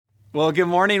Well, good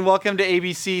morning. Welcome to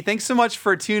ABC. Thanks so much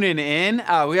for tuning in.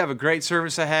 We have a great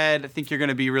service ahead. I think you're going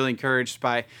to be really encouraged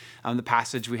by the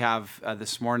passage we have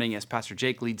this morning as Pastor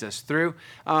Jake leads us through.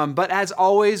 But as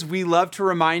always, we love to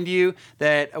remind you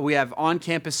that we have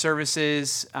on-campus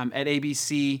services at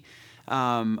ABC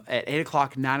at 8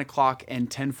 o'clock, 9 o'clock, and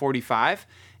 10:45.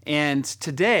 And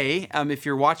today, if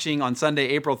you're watching on Sunday,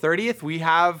 April 30th, we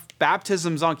have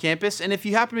baptisms on campus. And if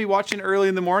you happen to be watching early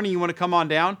in the morning, you want to come on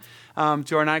down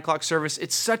to our 9 o'clock service.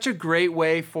 It's such a great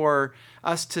way for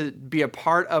us to be a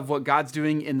part of what God's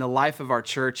doing in the life of our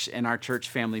church and our church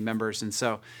family members. And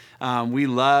so we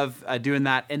love doing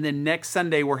that. And then next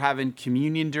Sunday, we're having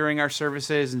communion during our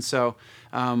services. And so,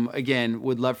 again,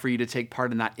 would love for you to take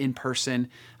part in that in person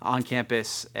on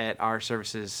campus at our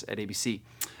services at ABC.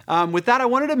 With that, I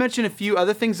wanted to mention a few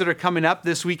other things that are coming up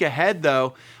this week ahead,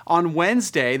 though. On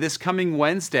Wednesday, this coming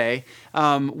Wednesday,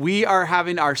 we are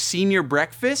having our senior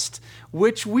breakfast,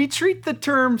 which we treat the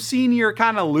term senior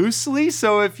kind of loosely.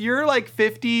 So if you're like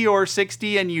 50 or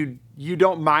 60 and you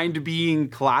don't mind being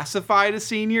classified a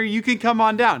senior, you can come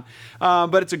on down.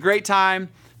 But it's a great time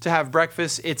to have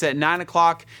breakfast. It's at 9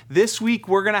 o'clock. This week,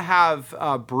 we're going to have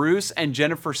Bruce and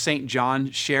Jennifer St. John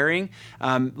sharing,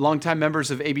 longtime members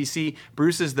of ABC.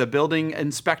 Bruce is the building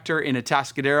inspector in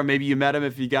Atascadero. Maybe you met him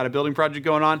if you got a building project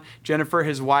going on. Jennifer,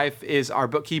 his wife, is our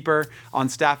bookkeeper on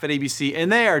staff at ABC,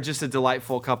 and they are just a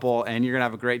delightful couple, and you're going to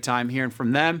have a great time hearing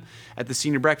from them at the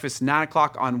senior breakfast, 9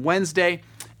 o'clock on Wednesday.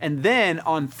 And then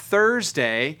on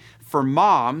Thursday, for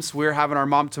moms, we're having our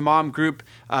mom-to-mom group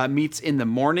meets in the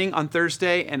morning on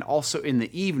Thursday and also in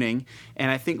the evening.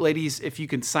 And I think, ladies, if you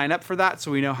can sign up for that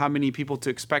so we know how many people to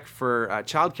expect for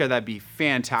childcare, that'd be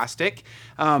fantastic.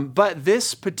 But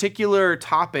this particular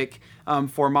topic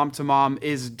for mom-to-mom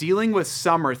is dealing with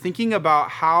summer, thinking about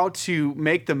how to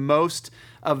make the most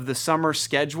of the summer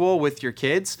schedule with your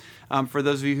kids. For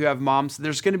those of you who have moms,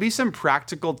 there's going to be some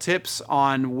practical tips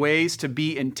on ways to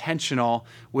be intentional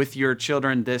with your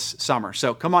children this summer.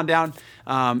 So come on down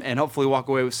and hopefully walk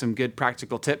away with some good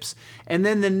practical tips. And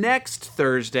then the next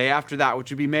Thursday after that,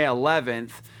 which would be May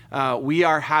 11th, we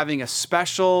are having a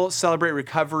special Celebrate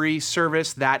Recovery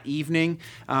service that evening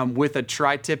with a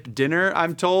tri-tip dinner,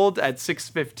 I'm told, at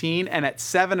 6:15, and at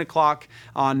 7 o'clock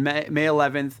on May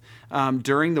 11th,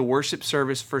 during the worship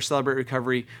service for Celebrate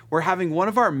Recovery, we're having one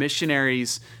of our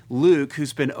missionaries, Luke,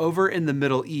 who's been over in the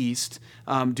Middle East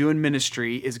doing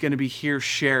ministry, is going to be here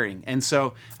sharing. And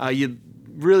so you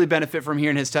really benefit from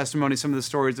hearing his testimony, some of the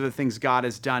stories of the things God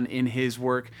has done in his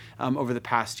work over the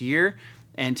past year.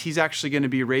 And he's actually going to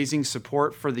be raising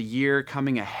support for the year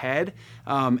coming ahead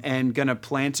and going to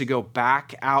plan to go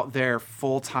back out there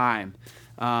full time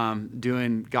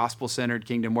doing gospel-centered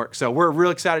kingdom work. So we're real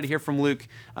excited to hear from Luke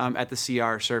at the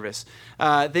CR service.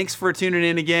 Thanks for tuning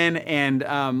in again, and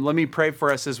let me pray for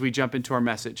us as we jump into our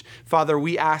message. Father,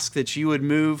 we ask that you would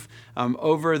move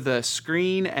over the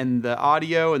screen and the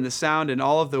audio and the sound and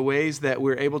all of the ways that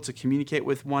we're able to communicate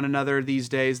with one another these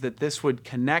days, that this would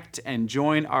connect and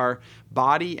join our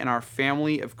body and our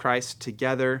family of Christ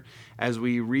together as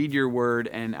we read your word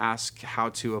and ask how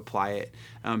to apply it.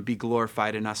 Be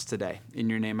glorified in us today. In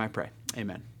your name I pray.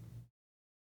 Amen.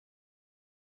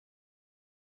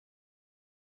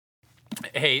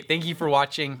 Hey, thank you for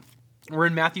watching. We're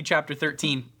in Matthew chapter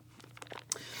 13.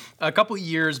 A couple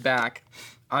years back,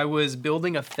 I was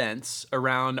building a fence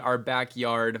around our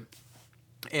backyard,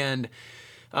 and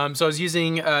so I was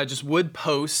using just wood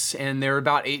posts, and they were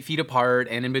about 8 feet apart,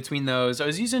 and in between those, I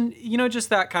was using, just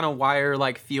that kind of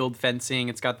wire-like field fencing.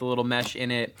 It's got the little mesh in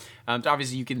it.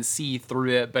 Obviously, you can see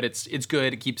through it, but it's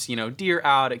good. It keeps, deer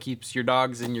out. It keeps your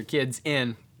dogs and your kids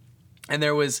in. And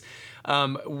there was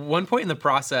one point in the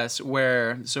process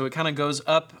where, so it kind of goes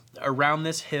up around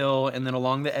this hill and then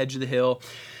along the edge of the hill,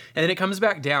 and then it comes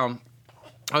back down.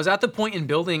 I was at the point in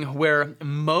building where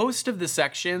most of the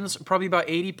sections, probably about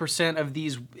 80% of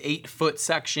these 8-foot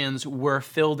sections, were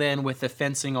filled in with the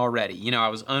fencing already. I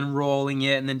was unrolling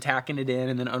it and then tacking it in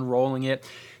and then unrolling it,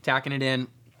 tacking it in.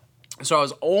 So I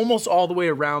was almost all the way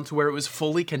around to where it was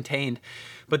fully contained.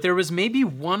 But there was maybe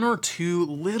 1 or 2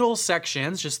 little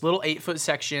sections, just little 8-foot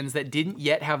sections that didn't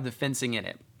yet have the fencing in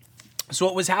it. So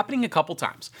what was happening a couple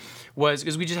times was,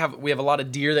 because we have a lot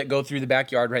of deer that go through the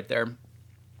backyard right there.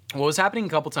 What was happening a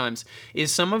couple times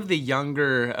is some of the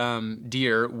younger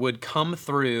deer would come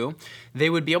through. They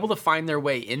would be able to find their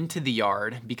way into the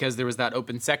yard because there was that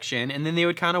open section, and then they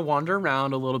would kind of wander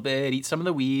around a little bit, eat some of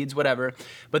the weeds, whatever.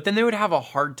 But then they would have a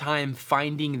hard time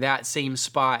finding that same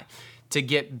spot to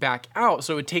get back out,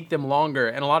 so it would take them longer.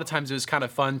 And a lot of times it was kind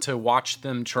of fun to watch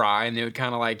them try, and they would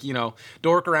kind of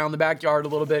dork around the backyard a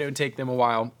little bit. It would take them a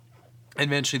while.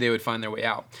 Eventually they would find their way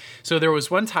out. So there was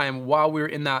one time while we were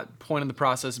in that point in the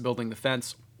process of building the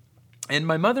fence, and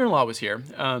my mother-in-law was here,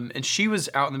 and she was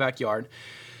out in the backyard.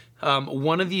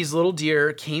 One of these little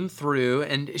deer came through,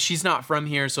 and she's not from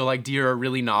here, so like deer are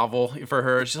really novel for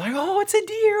her. She's like, oh, it's a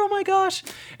deer, oh my gosh.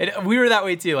 And we were that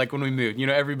way too, like when we moved. You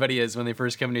know, everybody is when they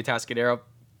first come to Atascadero.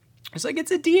 It's like,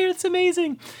 it's a deer, it's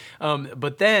amazing.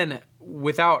 But then,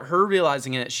 without her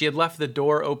realizing it, she had left the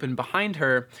door open behind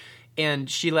her, and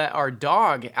she let our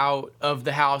dog out of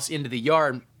the house into the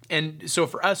yard. And so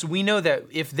for us, we know that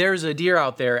if there's a deer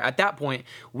out there, at that point,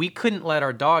 we couldn't let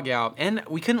our dog out. And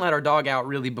we couldn't let our dog out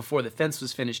really before the fence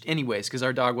was finished anyways, because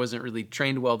our dog wasn't really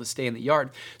trained well to stay in the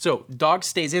yard. So dog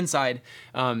stays inside.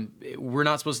 We're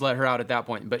not supposed to let her out at that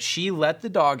point. But she let the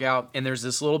dog out, and there's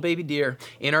this little baby deer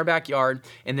in our backyard,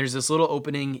 and there's this little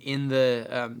opening in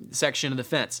the section of the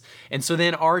fence. And so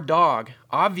then our dog,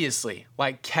 obviously,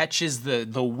 like catches the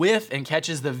whiff and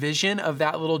catches the vision of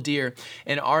that little deer,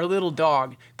 and our little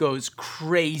dog goes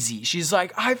crazy. She's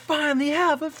like, I finally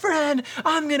have a friend.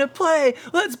 I'm gonna play.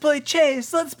 Let's play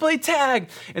chase. Let's play tag.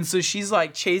 And so she's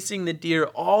like chasing the deer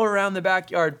all around the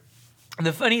backyard. And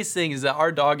the funniest thing is that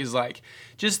our dog is like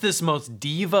just this most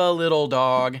diva little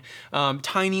dog,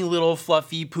 tiny little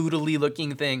fluffy poodly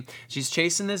looking thing. She's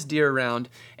chasing this deer around,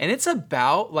 and it's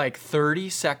about like 30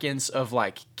 seconds of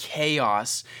like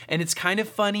chaos, and it's kind of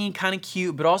funny, kind of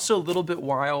cute, but also a little bit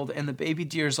wild. And the baby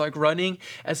deer is like running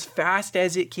as fast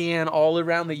as it can all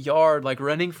around the yard, like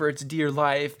running for its dear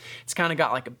life. It's kind of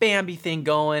got like a Bambi thing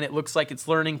going. It looks like it's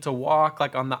learning to walk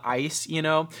like on the ice, you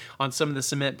know, on some of the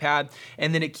cement pad.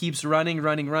 And then it keeps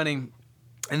running.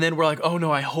 And then we're like, oh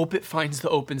no, I hope it finds the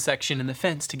open section in the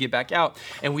fence to get back out.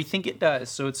 And we think it does.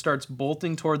 So it starts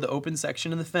bolting toward the open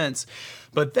section in the fence.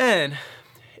 But then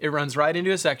it runs right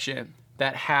into a section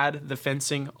that had the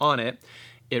fencing on it.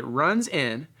 It runs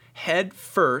in head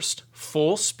first,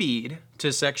 full speed to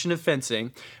a section of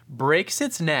fencing, breaks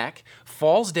its neck,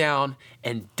 falls down,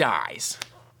 and dies.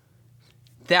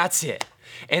 That's it.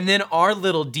 And then our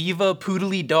little diva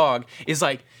poodly dog is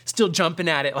like still jumping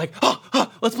at it like,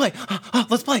 let's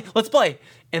play.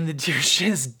 And the deer's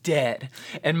just dead.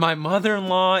 And my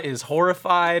mother-in-law is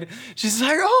horrified. She's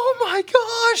like, oh my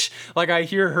gosh. Like I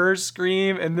hear her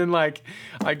scream, and then like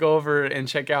I go over and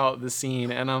check out the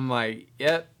scene, and I'm like,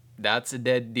 yep, that's a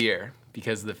dead deer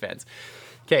because of the fence.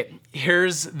 Okay,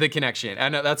 here's the connection. I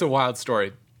know that's a wild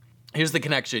story. Here's the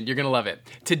connection. You're going to love it.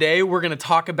 Today, we're going to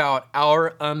talk about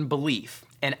our unbelief.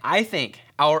 And I think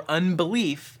our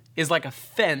unbelief is like a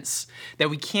fence that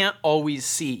we can't always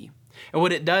see. And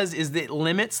what it does is that it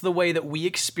limits the way that we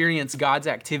experience God's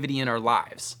activity in our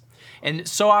lives. And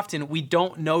so often, we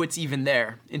don't know it's even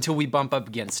there until we bump up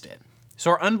against it.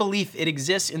 So our unbelief, it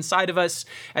exists inside of us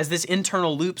as this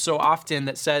internal loop so often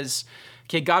that says,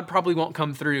 okay, God probably won't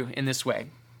come through in this way.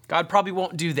 God probably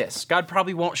won't do this. God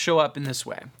probably won't show up in this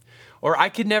way. Or I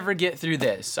could never get through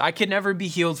this. I could never be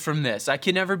healed from this. I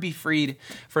could never be freed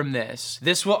from this.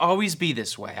 This will always be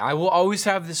this way. I will always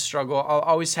have this struggle. I'll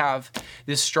always have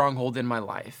this stronghold in my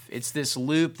life. It's this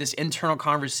loop, this internal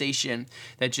conversation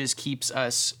that just keeps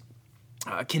us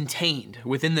contained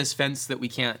within this fence that we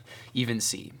can't even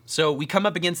see. So we come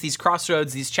up against these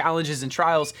crossroads, these challenges and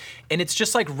trials, and it's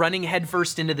just like running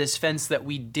headfirst into this fence that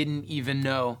we didn't even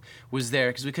know was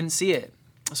there because we couldn't see it.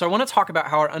 So I want to talk about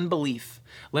how our unbelief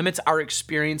limits our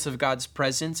experience of God's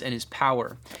presence and his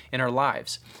power in our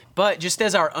lives. But just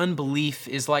as our unbelief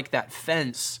is like that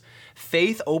fence,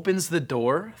 faith opens the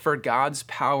door for God's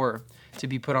power to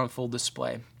be put on full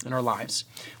display in our lives.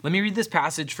 Let me read this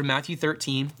passage from Matthew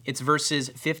 13. It's verses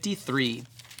 53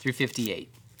 through 58.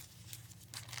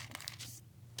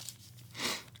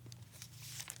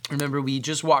 Remember, we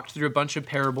just walked through a bunch of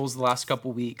parables the last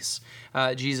couple weeks.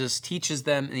 Jesus teaches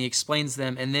them and he explains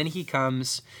them, and then he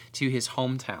comes to his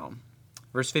hometown.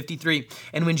 Verse 53,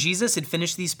 and when Jesus had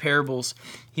finished these parables,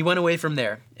 he went away from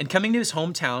there. And coming to his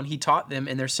hometown, he taught them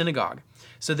in their synagogue,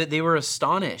 so that they were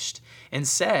astonished and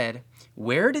said,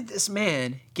 where did this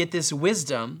man get this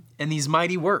wisdom and these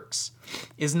mighty works?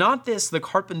 Is not this the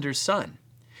carpenter's son?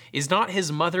 Is not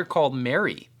his mother called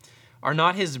Mary? Are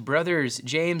not his brothers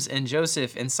James and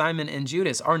Joseph and Simon and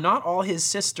Judas? Are not all his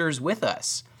sisters with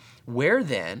us? Where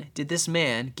then did this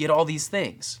man get all these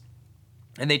things?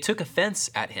 And they took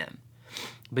offense at him.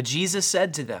 But Jesus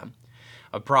said to them,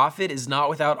 a prophet is not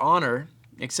without honor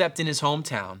except in his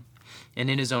hometown and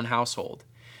in his own household.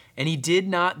 And he did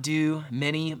not do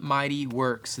many mighty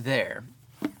works there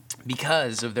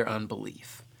because of their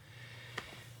unbelief.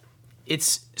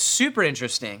 It's super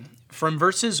interesting. From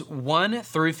verses 1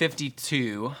 through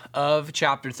 52 of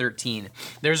chapter 13,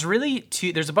 there's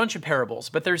a bunch of parables,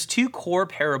 but there's two core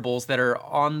parables that are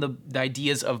on the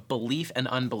ideas of belief and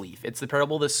unbelief. It's the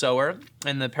parable of the sower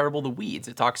and the parable of the weeds.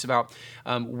 It talks about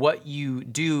what you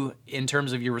do in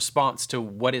terms of your response to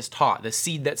what is taught, the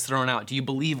seed that's thrown out. Do you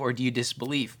believe or do you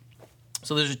disbelieve?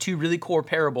 So those are two really core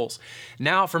parables.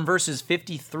 Now from verses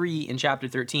 53 in chapter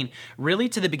 13, really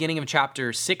to the beginning of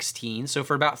chapter 16, so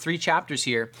for about 3 chapters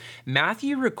here,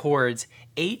 Matthew records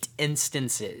 8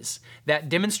 instances that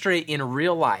demonstrate in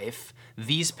real life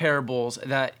these parables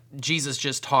that Jesus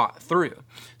just taught through.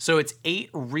 So it's 8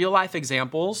 real life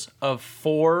examples of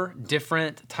 4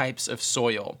 different types of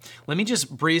soil. Let me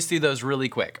just breeze through those really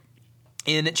quick.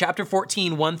 In chapter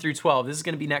 14, 1 through 12, this is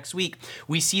going to be next week,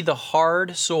 we see the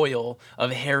hard soil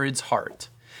of Herod's heart.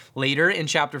 Later in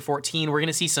chapter 14, we're going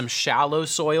to see some shallow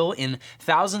soil in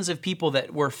thousands of people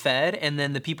that were fed, and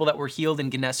then the people that were healed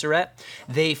in Gennesaret.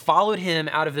 They followed him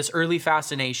out of this early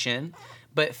fascination,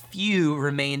 but few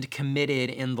remained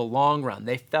committed in the long run.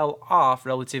 They fell off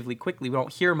relatively quickly. We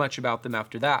don't hear much about them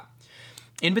after that.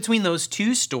 In between those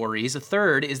 2 stories, a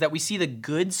third is that we see the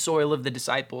good soil of the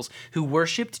disciples who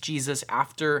worshiped Jesus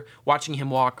after watching him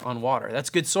walk on water.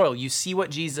 That's good soil. You see what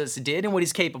Jesus did and what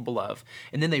he's capable of,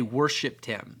 and then they worshiped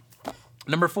him.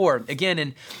 Number 4, again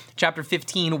in chapter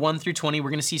 15, 1 through 20,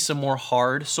 we're going to see some more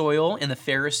hard soil in the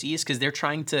Pharisees because they're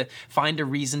trying to find a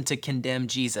reason to condemn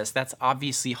Jesus. That's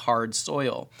obviously hard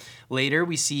soil. Later,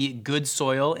 we see good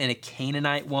soil in a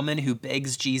Canaanite woman who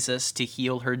begs Jesus to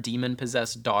heal her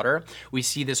demon-possessed daughter. We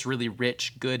see this really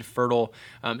rich, good, fertile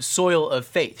soil of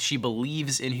faith. She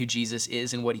believes in who Jesus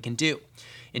is and what he can do.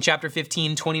 In chapter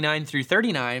 15, 29 through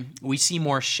 39, we see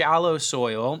more shallow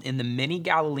soil in the many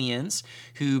Galileans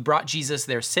who brought Jesus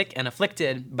there sick and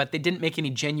afflicted, but they didn't make any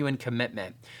genuine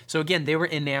commitment. So again, they were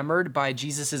enamored by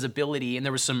Jesus' ability, and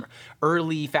there was some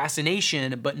early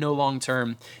fascination, but no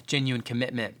long-term genuine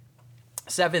commitment.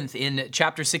 7th, in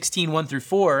chapter 16, 1 through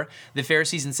 4, the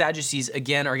Pharisees and Sadducees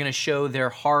again are going to show their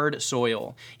hard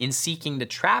soil in seeking to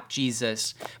trap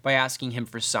Jesus by asking him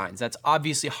for signs. That's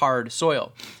obviously hard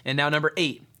soil. And now number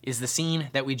 8 is the scene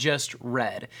that we just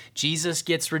read. Jesus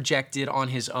gets rejected on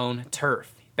his own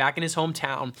turf, back in his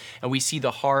hometown, and we see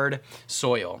the hard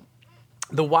soil.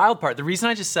 The wild part, the reason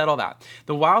I just said all that,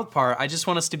 the wild part, I just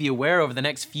want us to be aware over the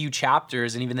next few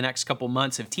chapters and even the next couple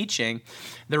months of teaching,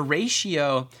 the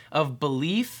ratio of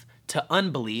belief to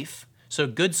unbelief, so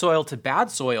good soil to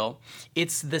bad soil,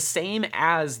 it's the same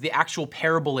as the actual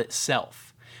parable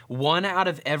itself. 1 out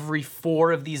of every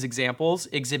 4 of these examples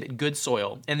exhibit good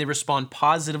soil, and they respond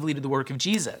positively to the work of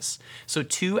Jesus. So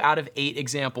 2 out of 8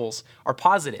 examples are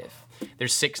positive.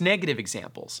 There's 6 negative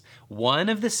examples. 1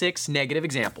 of the 6 negative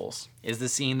examples is the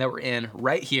scene that we're in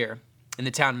right here in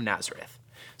the town of Nazareth.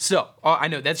 So, I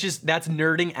know that's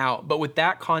nerding out, but with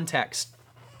that context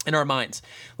in our minds,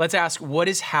 let's ask what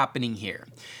is happening here.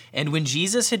 And when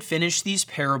Jesus had finished these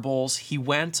parables, he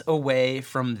went away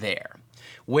from there.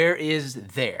 Where is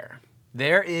there?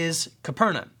 There is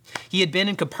Capernaum. He had been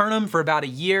in Capernaum for about a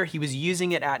year. He was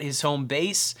using it at his home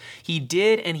base. He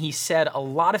did and he said a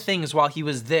lot of things while he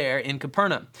was there in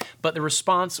Capernaum, but the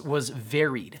response was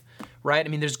varied, right? I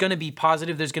mean, there's going to be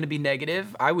positive, there's going to be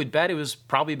negative. I would bet it was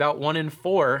probably about 1 in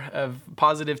 4 of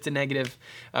positive to negative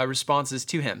responses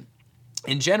to him.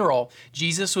 In general,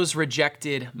 Jesus was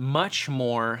rejected much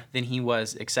more than he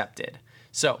was accepted.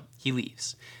 So he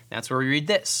leaves. That's where we read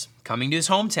this. Coming to his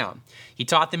hometown, he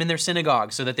taught them in their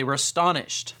synagogue so that they were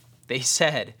astonished. They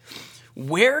said,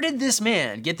 "Where did this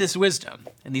man get this wisdom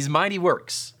and these mighty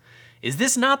works? Is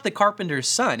this not the carpenter's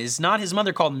son? Is not his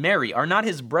mother called Mary? Are not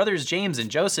his brothers James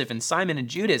and Joseph and Simon and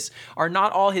Judas? Are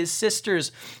not all his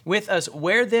sisters with us?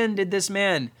 Where then did this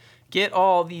man get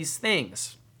all these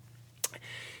things?"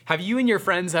 Have you and your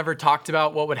friends ever talked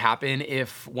about what would happen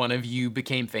if one of you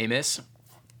became famous?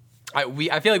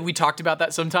 I feel like we talked about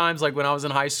that sometimes, like when I was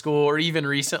in high school or even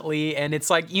recently, and it's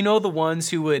like, you know, the ones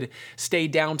who would stay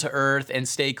down to earth and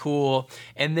stay cool,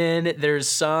 and then there's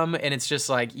some, and it's just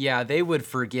like, yeah, they would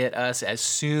forget us as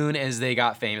soon as they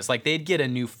got famous. Like they'd get a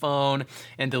new phone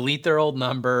and delete their old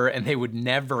number, and they would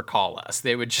never call us.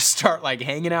 They would just start like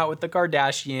hanging out with the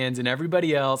Kardashians and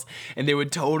everybody else, and they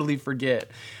would totally forget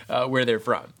where they're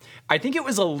from. I think it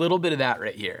was a little bit of that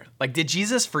right here. Like, did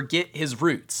Jesus forget his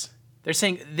roots? They're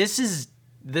saying, this is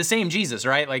the same Jesus,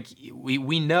 right? Like,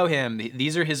 we know him.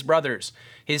 These are his brothers.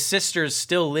 His sisters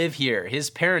still live here. His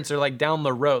parents are like down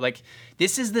the road. Like,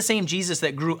 this is the same Jesus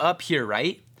that grew up here,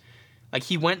 right? Like,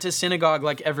 he went to synagogue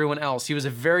like everyone else. He was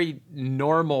a very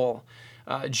normal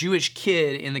Jewish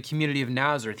kid in the community of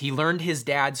Nazareth. He learned his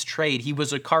dad's trade. He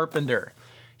was a carpenter.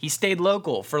 He stayed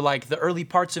local for like the early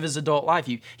parts of his adult life.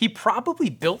 He probably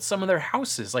built some of their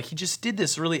houses. Like he just did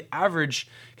this really average,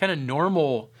 kind of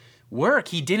normal work.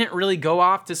 He didn't really go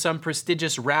off to some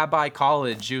prestigious rabbi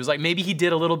college. It was like maybe he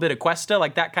did a little bit of Cuesta,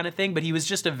 like that kind of thing, but he was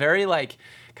just a very like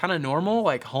kind of normal,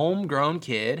 like homegrown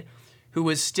kid who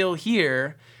was still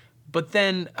here. But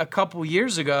then a couple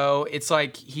years ago, it's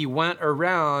like he went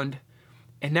around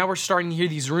and now we're starting to hear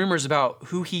these rumors about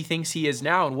who he thinks he is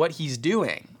now and what he's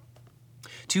doing.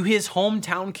 To his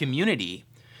hometown community,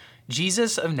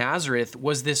 Jesus of Nazareth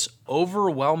was this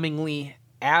overwhelmingly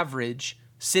average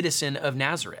citizen of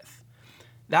Nazareth.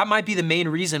 That might be the main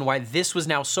reason why this was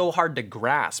now so hard to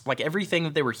grasp. Like everything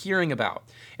that they were hearing about,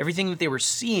 everything that they were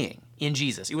seeing in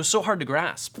Jesus, it was so hard to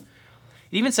grasp.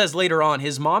 It even says later on,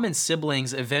 his mom and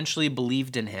siblings eventually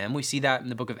believed in him. We see that in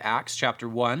the book of Acts, chapter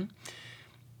 1.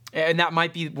 And that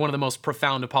might be one of the most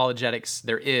profound apologetics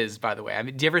there is, by the way. I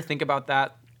mean, do you ever think about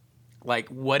that? Like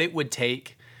what it would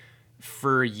take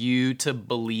for you to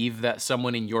believe that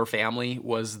someone in your family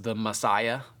was the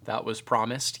Messiah that was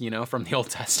promised, from the Old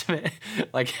Testament.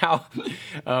 Like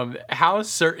how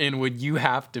certain would you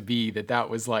have to be that that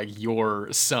was like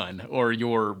your son or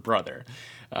your brother?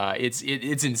 It's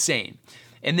insane.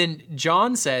 And then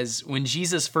John says when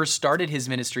Jesus first started his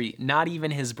ministry, not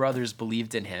even his brothers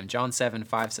believed in him. John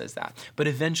 7:5 says that, but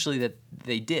eventually that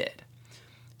they did.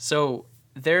 So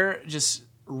they're just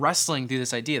wrestling through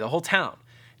this idea, the whole town.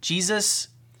 Jesus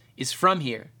is from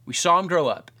here. We saw him grow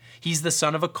up. He's the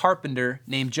son of a carpenter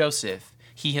named Joseph.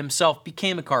 He himself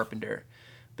became a carpenter.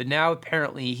 But now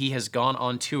apparently he has gone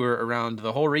on tour around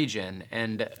the whole region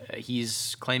and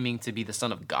he's claiming to be the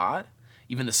son of God,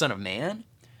 even the son of man.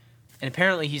 And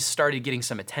apparently he's started getting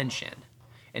some attention.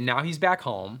 And now he's back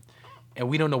home and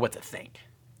we don't know what to think.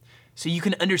 So you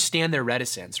can understand their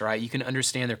reticence, right? You can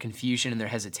understand their confusion and their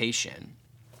hesitation.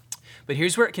 But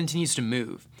here's where it continues to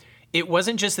move. It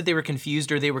wasn't just that they were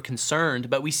confused or they were concerned,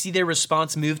 but we see their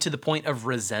response move to the point of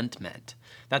resentment.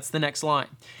 That's the next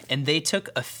line. And they took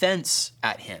offense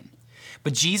at him.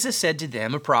 But Jesus said to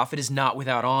them, a prophet is not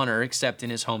without honor except in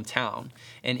his hometown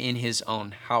and in his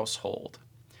own household.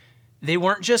 They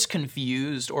weren't just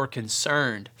confused or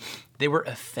concerned, they were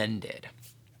offended.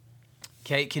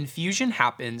 Okay, confusion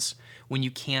happens when you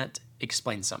can't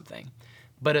explain something.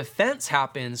 But offense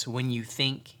happens when you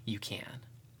think you can.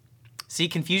 See,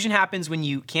 confusion happens when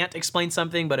you can't explain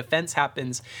something, but offense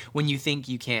happens when you think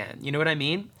you can. You know what I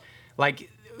mean? Like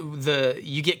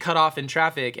you get cut off in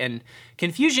traffic and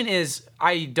confusion is,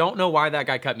 I don't know why that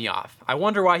guy cut me off. I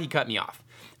wonder why he cut me off.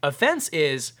 Offense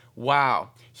is, wow,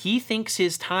 he thinks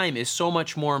his time is so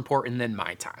much more important than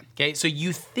my time. Okay, so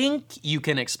you think you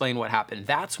can explain what happened.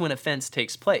 That's when offense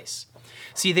takes place.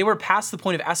 See, they were past the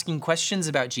point of asking questions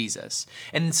about Jesus,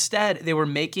 and instead they were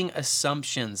making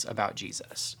assumptions about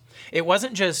Jesus. It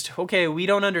wasn't just, okay, we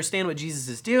don't understand what Jesus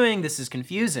is doing, this is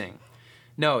confusing.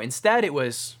 No, instead it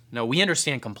was, no, we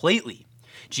understand completely.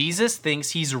 Jesus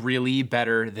thinks he's really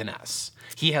better than us.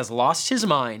 He has lost his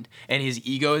mind and his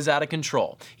ego is out of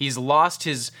control. He's lost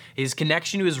his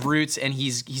connection to his roots and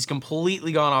he's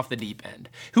completely gone off the deep end.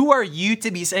 Who are you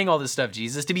to be saying all this stuff,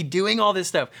 Jesus? To be doing all this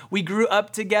stuff? We grew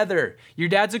up together. Your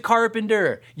dad's a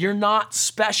carpenter. You're not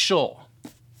special.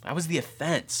 That was the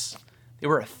offense. They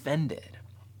were offended.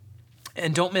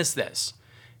 And don't miss this.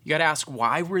 You got to ask,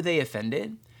 why were they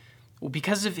offended? Well,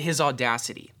 because of his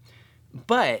audacity.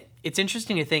 But it's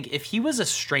interesting to think if he was a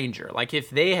stranger, like if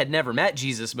they had never met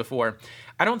Jesus before,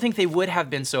 I don't think they would have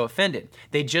been so offended.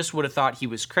 They just would have thought he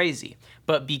was crazy.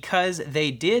 But because they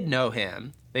did know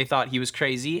him, they thought he was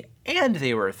crazy and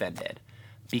they were offended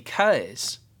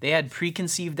because they had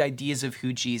preconceived ideas of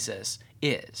who Jesus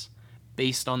is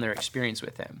based on their experience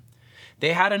with him.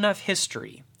 They had enough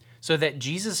history so that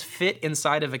Jesus fit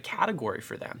inside of a category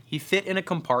for them. He fit in a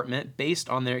compartment based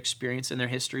on their experience and their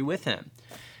history with him.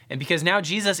 And because now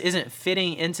Jesus isn't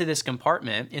fitting into this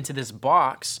compartment, into this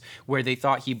box where they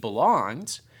thought he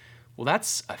belonged, well,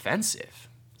 that's offensive.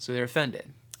 So they're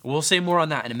offended. We'll say more on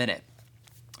that in a minute.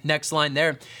 Next line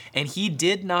there. And he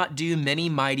did not do many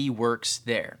mighty works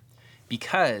there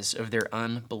because of their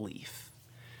unbelief.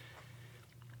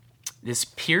 This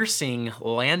piercing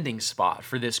landing spot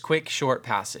for this quick, short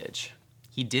passage.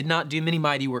 He did not do many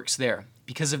mighty works there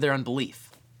because of their unbelief.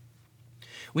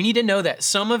 We need to know that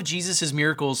some of Jesus'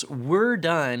 miracles were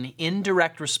done in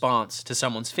direct response to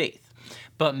someone's faith,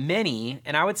 but many,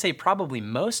 and I would say probably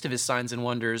most of his signs and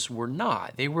wonders were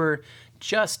not. They were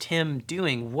just him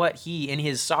doing what he, in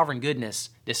his sovereign goodness,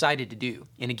 decided to do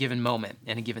in a given moment,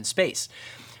 in a given space.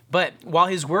 But while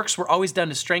his works were always done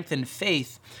to strengthen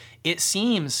faith, It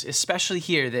seems, especially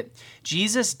here, that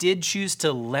Jesus did choose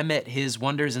to limit his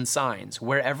wonders and signs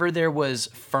wherever there was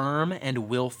firm and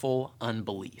willful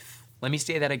unbelief. Let me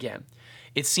say that again.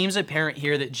 It seems apparent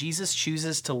here that Jesus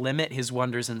chooses to limit his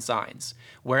wonders and signs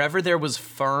wherever there was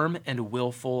firm and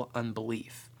willful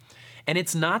unbelief. And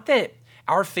it's not that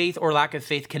our faith or lack of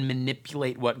faith can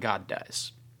manipulate what God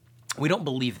does. We don't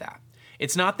believe that.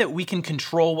 It's not that we can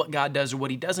control what God does or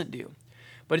what he doesn't do.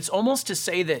 But it's almost to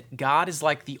say that God is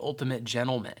like the ultimate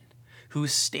gentleman who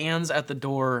stands at the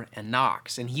door and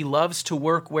knocks, and he loves to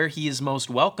work where he is most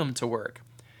welcome to work.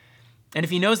 And if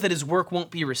he knows that his work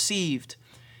won't be received,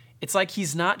 it's like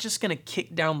he's not just going to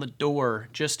kick down the door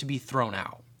just to be thrown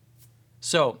out.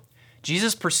 So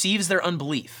Jesus perceives their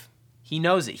unbelief. He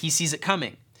knows it. He sees it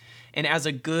coming. And as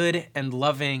a good and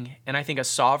loving, and I think a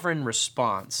sovereign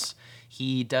response,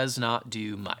 he does not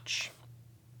do much.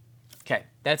 Okay,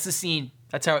 that's the scene.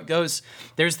 That's how it goes.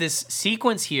 There's this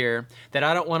sequence here that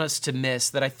I don't want us to miss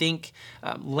that I think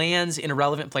lands in a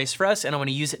relevant place for us, and I want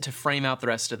to use it to frame out the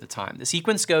rest of the time. The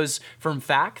sequence goes from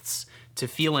facts to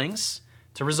feelings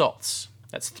to results.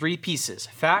 That's 3 pieces: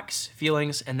 facts,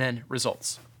 feelings, and then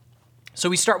results. So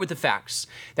we start with the facts.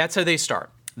 That's how they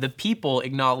start. The people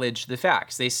acknowledge the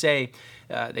facts. They say,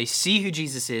 they see who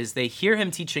Jesus is. They hear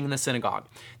him teaching in the synagogue.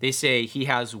 They say he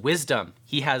has wisdom.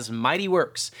 He has mighty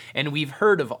works. And we've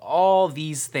heard of all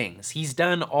these things. He's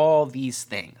done all these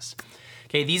things.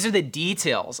 Okay, these are the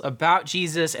details about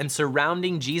Jesus and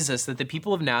surrounding Jesus that the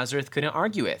people of Nazareth couldn't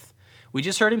argue with. We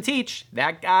just heard him teach.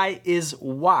 That guy is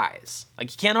wise.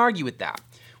 Like, you can't argue with that.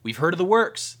 We've heard of the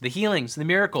works, the healings, the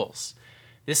miracles.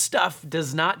 This stuff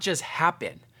does not just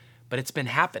happen, but it's been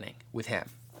happening with him.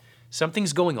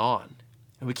 Something's going on,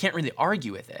 and we can't really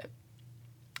argue with it.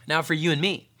 Now, for you and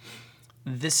me,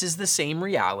 this is the same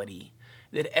reality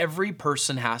that every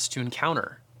person has to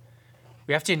encounter.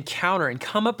 We have to encounter and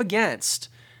come up against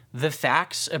the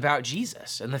facts about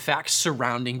Jesus and the facts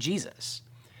surrounding Jesus.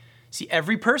 See,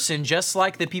 every person, just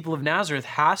like the people of Nazareth,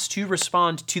 has to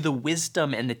respond to the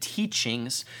wisdom and the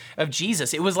teachings of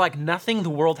Jesus. It was like nothing the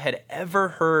world had ever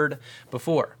heard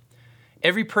before.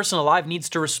 Every person alive needs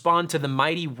to respond to the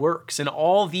mighty works and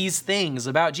all these things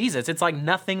about Jesus. It's like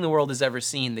nothing the world has ever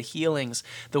seen. The healings,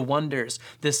 the wonders,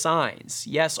 the signs.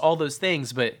 Yes, all those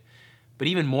things, but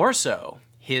even more so,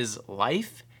 his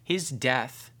life, his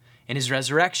death, and his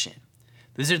resurrection.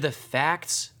 Those are the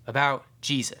facts about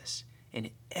Jesus,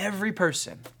 and every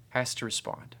person has to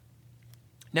respond.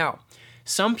 Now,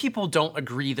 some people don't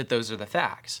agree that those are the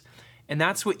facts. And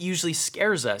that's what usually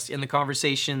scares us in the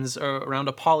conversations around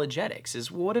apologetics is,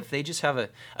 what if they just have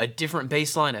a different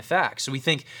baseline of facts? So we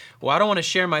think, well, I don't want to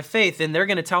share my faith, and they're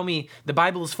going to tell me the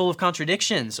Bible is full of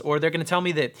contradictions, or they're going to tell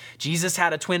me that Jesus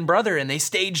had a twin brother and they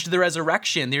staged the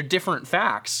resurrection. They're different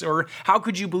facts. Or how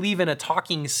could you believe in a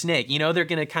talking snake? You know, they're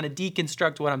going to kind of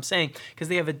deconstruct what I'm saying because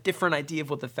they have a different idea of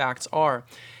what the facts are.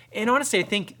 And honestly, I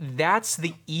think that's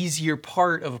the easier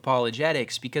part of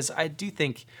apologetics, because I do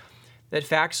think that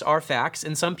facts are facts,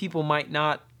 and some people might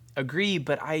not agree,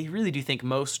 but I really do think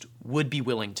most would be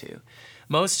willing to.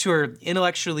 Most who are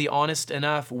intellectually honest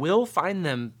enough will find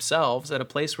themselves at a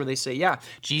place where they say, yeah,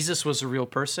 Jesus was a real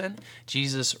person.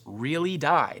 Jesus really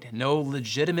died. No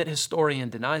legitimate historian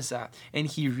denies that. And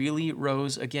he really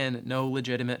rose again. No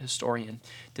legitimate historian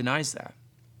denies that.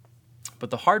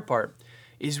 But the hard part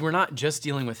is we're not just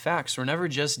dealing with facts. We're never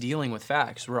just dealing with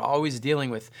facts. We're always dealing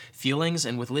with feelings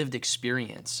and with lived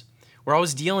experience. We're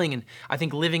always dealing and I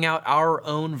think living out our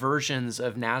own versions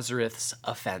of Nazareth's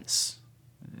offense,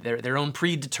 their own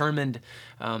predetermined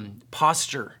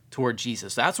posture toward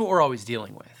Jesus. That's what we're always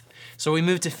dealing with. So we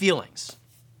move to feelings.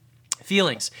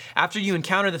 Feelings. After you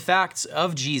encounter the facts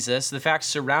of Jesus, the facts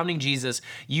surrounding Jesus,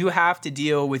 you have to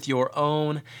deal with your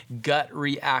own gut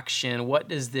reaction. What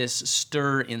does this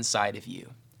stir inside of you?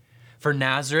 For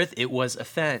Nazareth, it was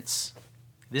offense.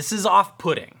 This is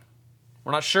off-putting.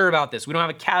 We're not sure about this. We don't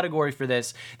have a category for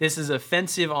this. This is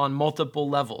offensive on multiple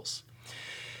levels.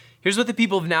 Here's what the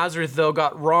people of Nazareth, though,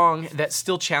 got wrong that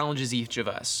still challenges each of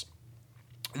us.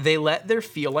 They let their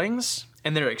feelings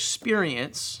and their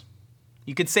experience,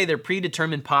 you could say their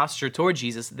predetermined posture toward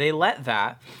Jesus, they let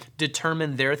that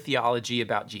determine their theology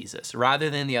about Jesus rather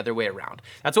than the other way around.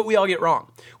 That's what we all get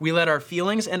wrong. We let our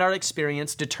feelings and our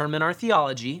experience determine our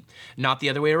theology, not the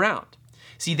other way around.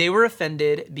 See, they were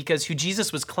offended because who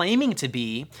Jesus was claiming to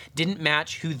be didn't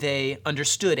match who they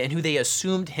understood and who they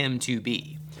assumed him to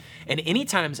be. And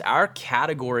anytime our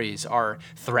categories are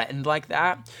threatened like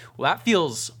that, well, that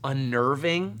feels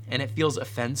unnerving and it feels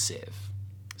offensive.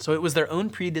 So it was their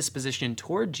own predisposition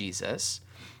toward Jesus,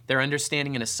 their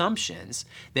understanding and assumptions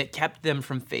that kept them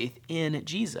from faith in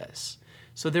Jesus.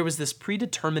 So there was this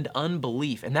predetermined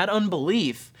unbelief, and that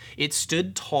unbelief, it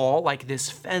stood tall like this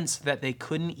fence that they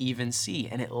couldn't even see,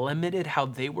 and it limited how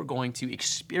they were going to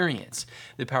experience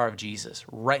the power of Jesus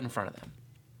right in front of them.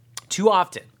 Too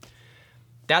often,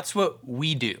 that's what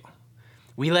we do.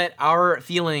 We let our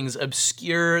feelings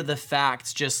obscure the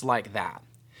facts just like that.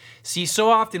 See, so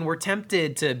often we're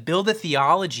tempted to build a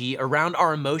theology around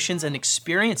our emotions and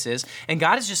experiences, and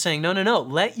God is just saying, no,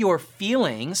 let your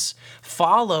feelings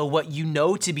follow what you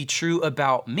know to be true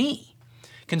about me.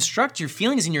 Construct your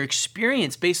feelings and your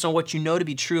experience based on what you know to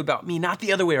be true about me, not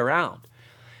the other way around.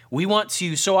 We want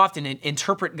to so often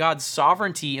interpret God's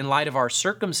sovereignty in light of our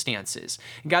circumstances.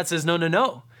 And God says,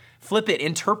 no. Flip it,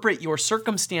 interpret your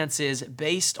circumstances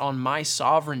based on my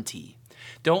sovereignty.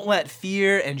 Don't let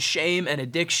fear and shame and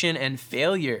addiction and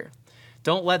failure,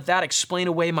 don't let that explain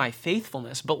away my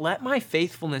faithfulness, but let my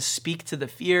faithfulness speak to the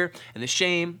fear and the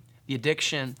shame, the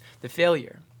addiction, the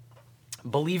failure.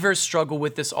 Believers struggle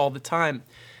with this all the time.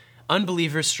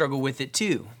 Unbelievers struggle with it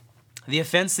too. The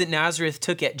offense that Nazareth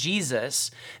took at Jesus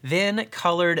then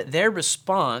colored their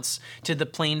response to the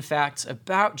plain facts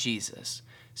about Jesus.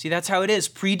 See, that's how it is.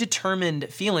 Predetermined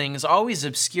feelings always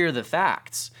obscure the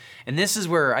facts. And this is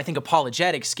where I think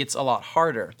apologetics gets a lot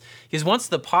harder. Because once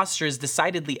the posture is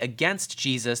decidedly against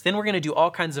Jesus, then we're going to do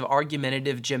all kinds of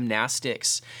argumentative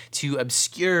gymnastics to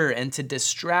obscure and to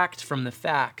distract from the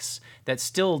facts that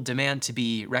still demand to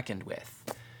be reckoned with.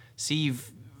 See,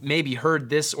 you've maybe heard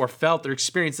this or felt or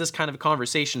experienced this kind of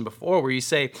conversation before where you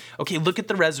say, okay, look at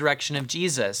the resurrection of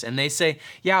Jesus. And they say,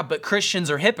 yeah, but Christians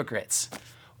are hypocrites.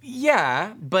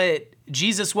 Yeah, but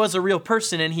Jesus was a real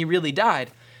person and he really died.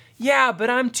 Yeah, but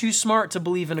I'm too smart to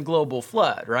believe in a global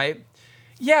flood, right?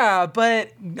 Yeah,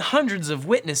 but hundreds of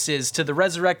witnesses to the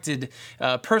resurrected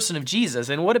person of Jesus.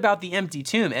 And what about the empty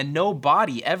tomb and no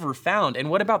body ever found? And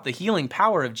what about the healing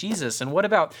power of Jesus? And what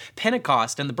about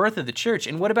Pentecost and the birth of the church?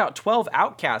 And what about 12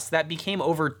 outcasts that became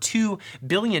over 2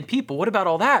 billion people? What about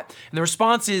all that? And the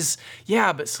response is,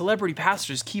 yeah, but celebrity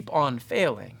pastors keep on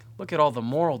failing. Look at all the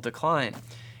moral decline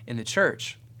in the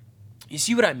church. You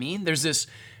see what I mean? There's this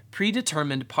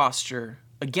predetermined posture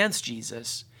against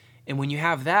Jesus. And when you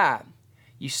have that,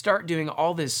 you start doing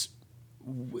all this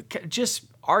just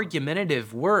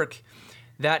argumentative work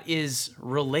that is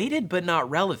related but not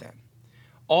relevant.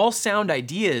 All sound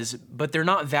ideas, but they're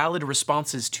not valid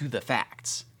responses to the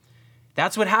facts.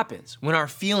 That's what happens when our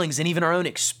feelings and even our own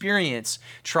experience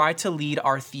try to lead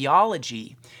our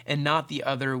theology and not the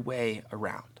other way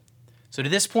around. So to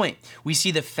this point, we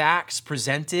see the facts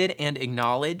presented and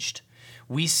acknowledged.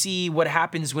 We see what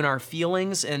happens when our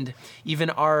feelings and even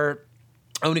our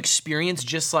own experience,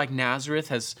 just like Nazareth,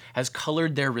 has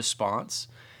colored their response.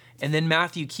 And then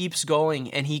Matthew keeps going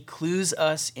and he clues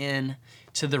us in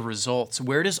to the results.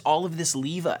 Where does all of this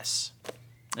leave us?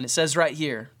 And it says right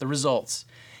here, the results.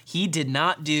 He did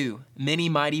not do many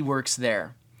mighty works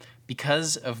there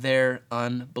because of their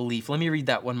unbelief. Let me read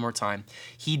that one more time.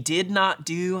 He did not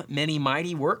do many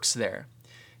mighty works there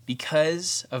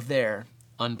because of their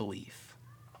unbelief.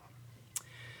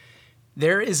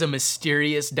 There is a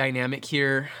mysterious dynamic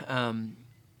here.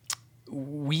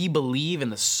 We believe in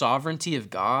the sovereignty of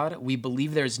God. We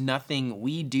believe there's nothing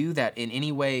we do that in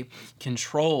any way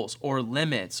controls or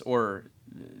limits or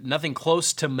nothing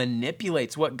close to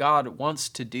manipulates what God wants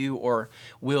to do or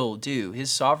will do.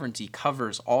 His sovereignty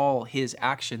covers all his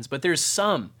actions, but there's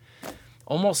some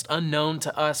almost unknown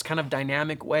to us kind of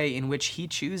dynamic way in which he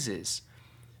chooses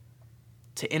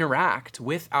to interact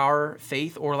with our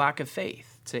faith or lack of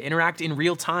faith, to interact in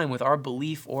real time with our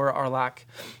belief or our lack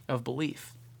of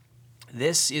belief.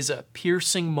 This is a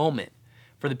piercing moment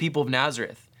for the people of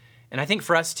Nazareth. And I think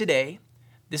for us today,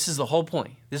 this is the whole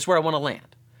point. This is where I want to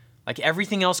land. Like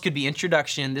everything else could be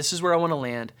introduction, this is where I want to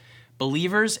land.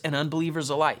 Believers and unbelievers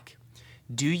alike.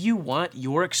 Do you want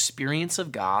your experience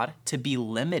of God to be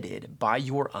limited by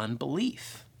your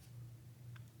unbelief?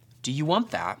 Do you want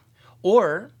that?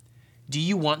 Or do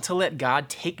you want to let God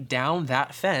take down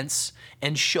that fence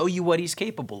and show you what he's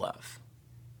capable of?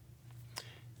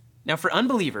 Now, for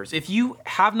unbelievers, if you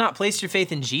have not placed your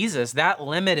faith in Jesus, that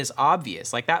limit is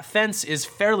obvious. Like that fence is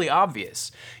fairly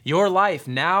obvious. Your life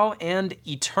now and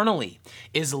eternally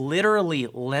is literally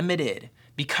limited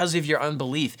because of your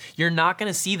unbelief. You're not going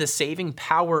to see the saving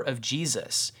power of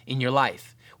Jesus in your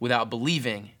life without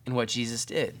believing in what Jesus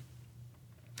did.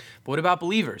 But what about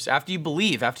believers? After you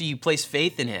believe, after you place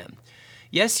faith in him,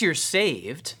 yes, you're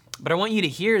saved, but I want you to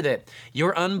hear that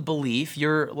your unbelief,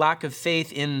 your lack of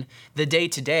faith in the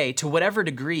day-to-day, to whatever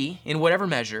degree, in whatever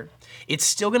measure, it's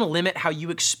still going to limit how you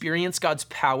experience God's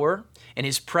power and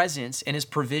his presence and his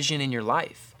provision in your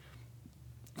life.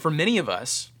 For many of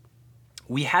us,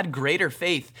 We had greater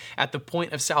faith at the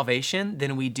point of salvation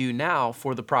than we do now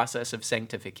for the process of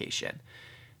sanctification.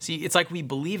 See, it's like we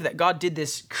believe that God did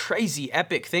this crazy,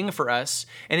 epic thing for us,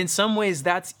 and in some ways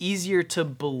that's easier to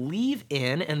believe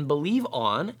in and believe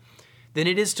on than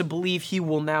it is to believe he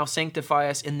will now sanctify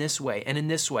us in this way, and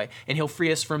he'll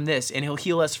free us from this, and he'll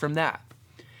heal us from that.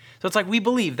 So it's like we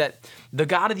believe that the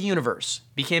God of the universe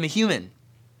became a human,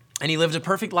 and he lived a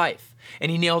perfect life.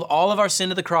 And he nailed all of our sin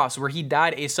to the cross, where he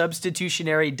died a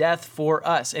substitutionary death for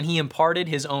us. And he imparted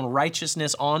his own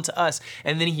righteousness onto us.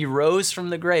 And then he rose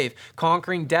from the grave,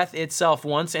 conquering death itself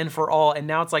once and for all. And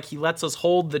now it's like he lets us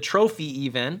hold the trophy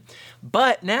even.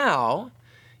 But now,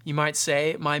 you might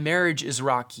say, my marriage is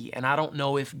rocky, and I don't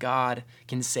know if God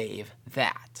can save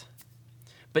that.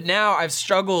 But now I've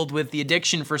struggled with the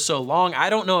addiction for so long,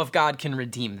 I don't know if God can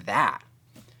redeem that.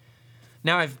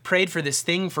 Now I've prayed for this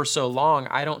thing for so long,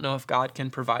 I don't know if God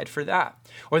can provide for that.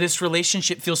 Or this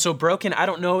relationship feels so broken, I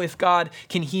don't know if God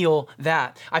can heal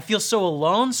that. I feel so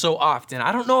alone so often,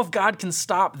 I don't know if God can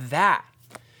stop that.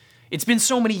 It's been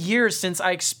so many years since I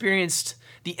experienced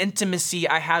the intimacy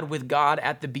I had with God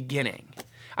at the beginning.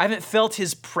 I haven't felt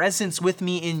his presence with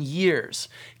me in years.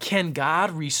 Can God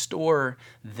restore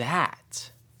that?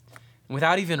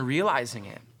 Without even realizing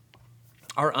it,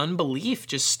 our unbelief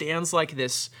just stands like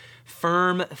this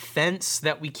firm fence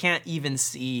that we can't even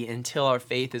see until our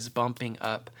faith is bumping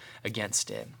up against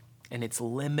it. And it's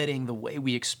limiting the way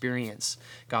we experience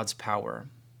God's power.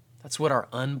 That's what our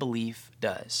unbelief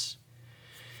does.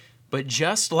 But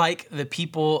just like the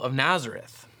people of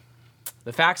Nazareth,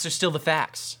 the facts are still the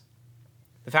facts.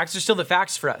 The facts are still the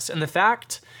facts for us. And the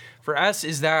fact for us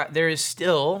is that there is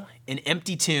still an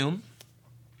empty tomb.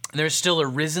 There's still a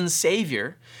risen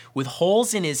Savior with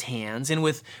holes in his hands and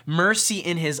with mercy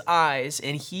in his eyes,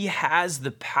 and he has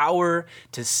the power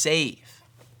to save.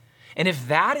 And if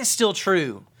that is still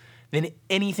true, then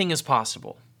anything is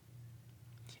possible.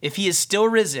 If he is still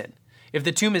risen, if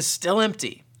the tomb is still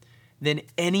empty, then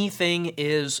anything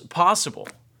is possible.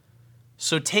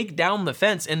 So take down the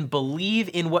fence and believe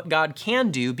in what God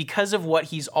can do because of what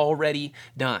he's already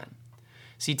done.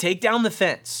 See, take down the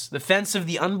fence of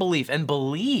the unbelief, and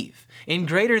believe in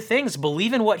greater things.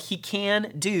 Believe in what he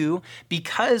can do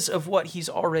because of what he's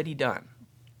already done.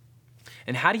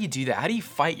 And how do you do that? How do you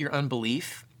fight your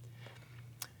unbelief?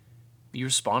 You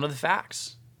respond to the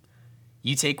facts.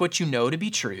 You take what you know to be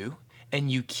true,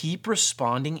 and you keep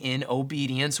responding in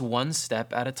obedience one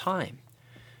step at a time.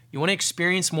 You want to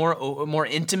experience more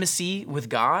intimacy with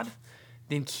God?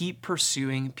 Then keep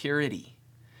pursuing purity.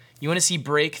 You want to see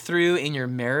breakthrough in your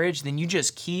marriage? Then you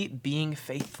just keep being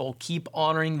faithful. Keep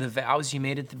honoring the vows you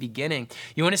made at the beginning.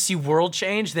 You want to see world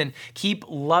change? Then keep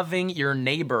loving your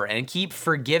neighbor and keep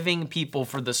forgiving people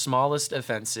for the smallest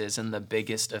offenses and the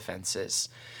biggest offenses.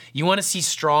 You want to see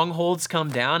strongholds come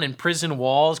down and prison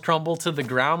walls crumble to the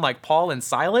ground like Paul and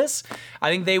Silas? I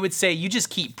think they would say you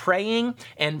just keep praying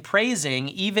and praising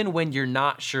even when you're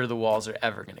not sure the walls are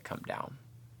ever going to come down.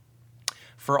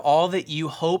 For all that you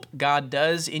hope God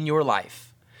does in your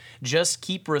life, just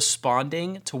keep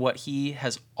responding to what he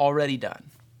has already done.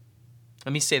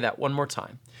 Let me say that one more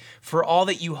time. For all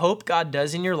that you hope God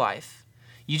does in your life,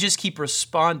 you just keep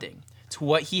responding to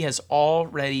what he has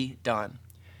already done.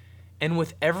 And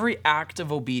with every act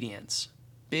of obedience,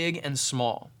 big and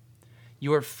small,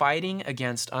 you are fighting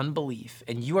against unbelief,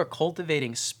 and you are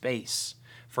cultivating space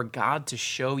for God to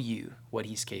show you what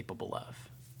he's capable of.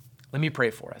 Let me pray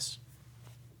for us.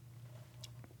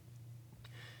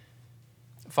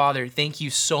 Father, thank you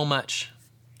so much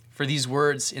for these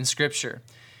words in Scripture.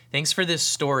 Thanks for this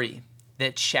story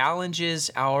that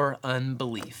challenges our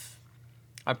unbelief.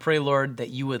 I pray, Lord, that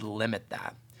you would limit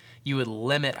that. You would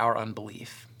limit our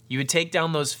unbelief. You would take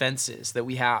down those fences that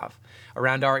we have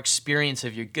around our experience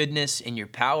of your goodness and your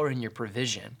power and your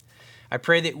provision. I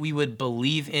pray that we would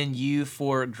believe in you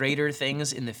for greater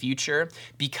things in the future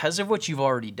because of what you've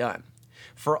already done.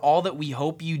 For all that we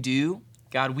hope you do,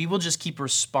 God, we will just keep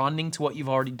responding to what you've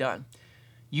already done.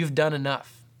 You've done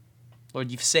enough. Lord,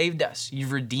 you've saved us.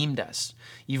 You've redeemed us.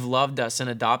 You've loved us and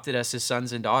adopted us as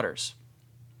sons and daughters.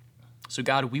 So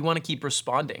God, we want to keep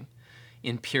responding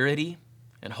in purity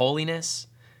and holiness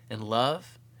and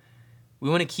love. We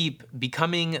want to keep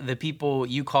becoming the people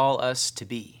you call us to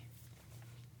be.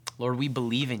 Lord, we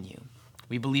believe in you.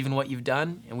 We believe in what you've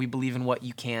done, and we believe in what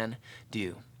you can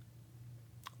do.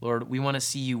 Lord, we want to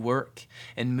see you work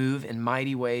and move in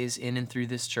mighty ways in and through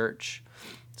this church.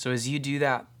 So as you do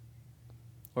that,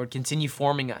 Lord, continue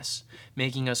forming us,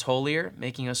 making us holier,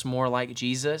 making us more like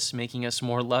Jesus, making us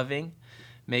more loving,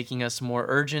 making us more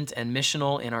urgent and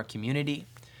missional in our community.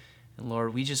 And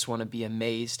Lord, we just want to be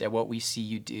amazed at what we see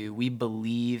you do. We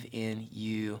believe in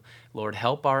you. Lord,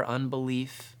 help our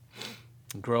unbelief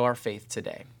and grow our faith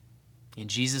today. In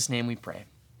Jesus' name we pray.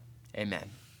 Amen.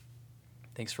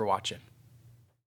 Thanks for watching.